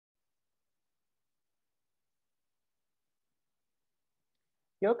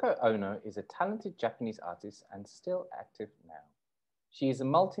Yoko Ono is a talented Japanese artist and still active now. She is a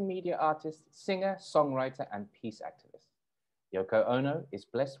multimedia artist, singer, songwriter, and peace activist. Yoko Ono is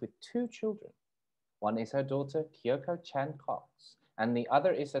blessed with two children. One is her daughter, Kyoko Chan Cox, and the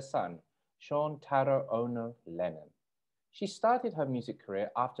other is her son, Sean Taro Ono Lennon. She started her music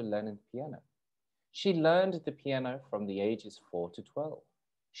career after learning the piano. She learned the piano from the ages 4 to 12.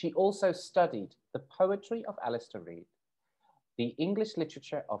 She also studied the poetry of Alistair Reid, the English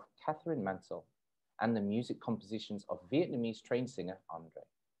literature of Catherine Mansell, and the music compositions of Vietnamese trained singer Andre.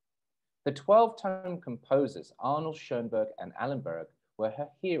 The 12-tone composers Arnold Schoenberg and Alan Berg were her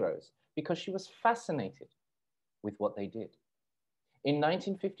heroes because she was fascinated with what they did. In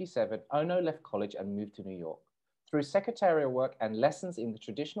 1957, Ono left college and moved to New York. Through secretarial work and lessons in the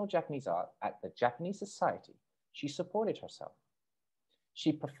traditional Japanese art at the Japanese Society, she supported herself.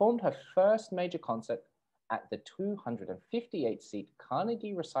 She performed her first major concert at the 258-seat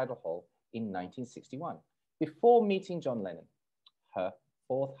Carnegie Recital Hall in 1961, before meeting John Lennon, her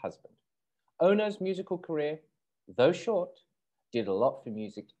fourth husband. Ono's musical career, though short, did a lot for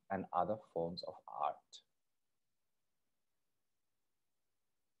music and other forms of art.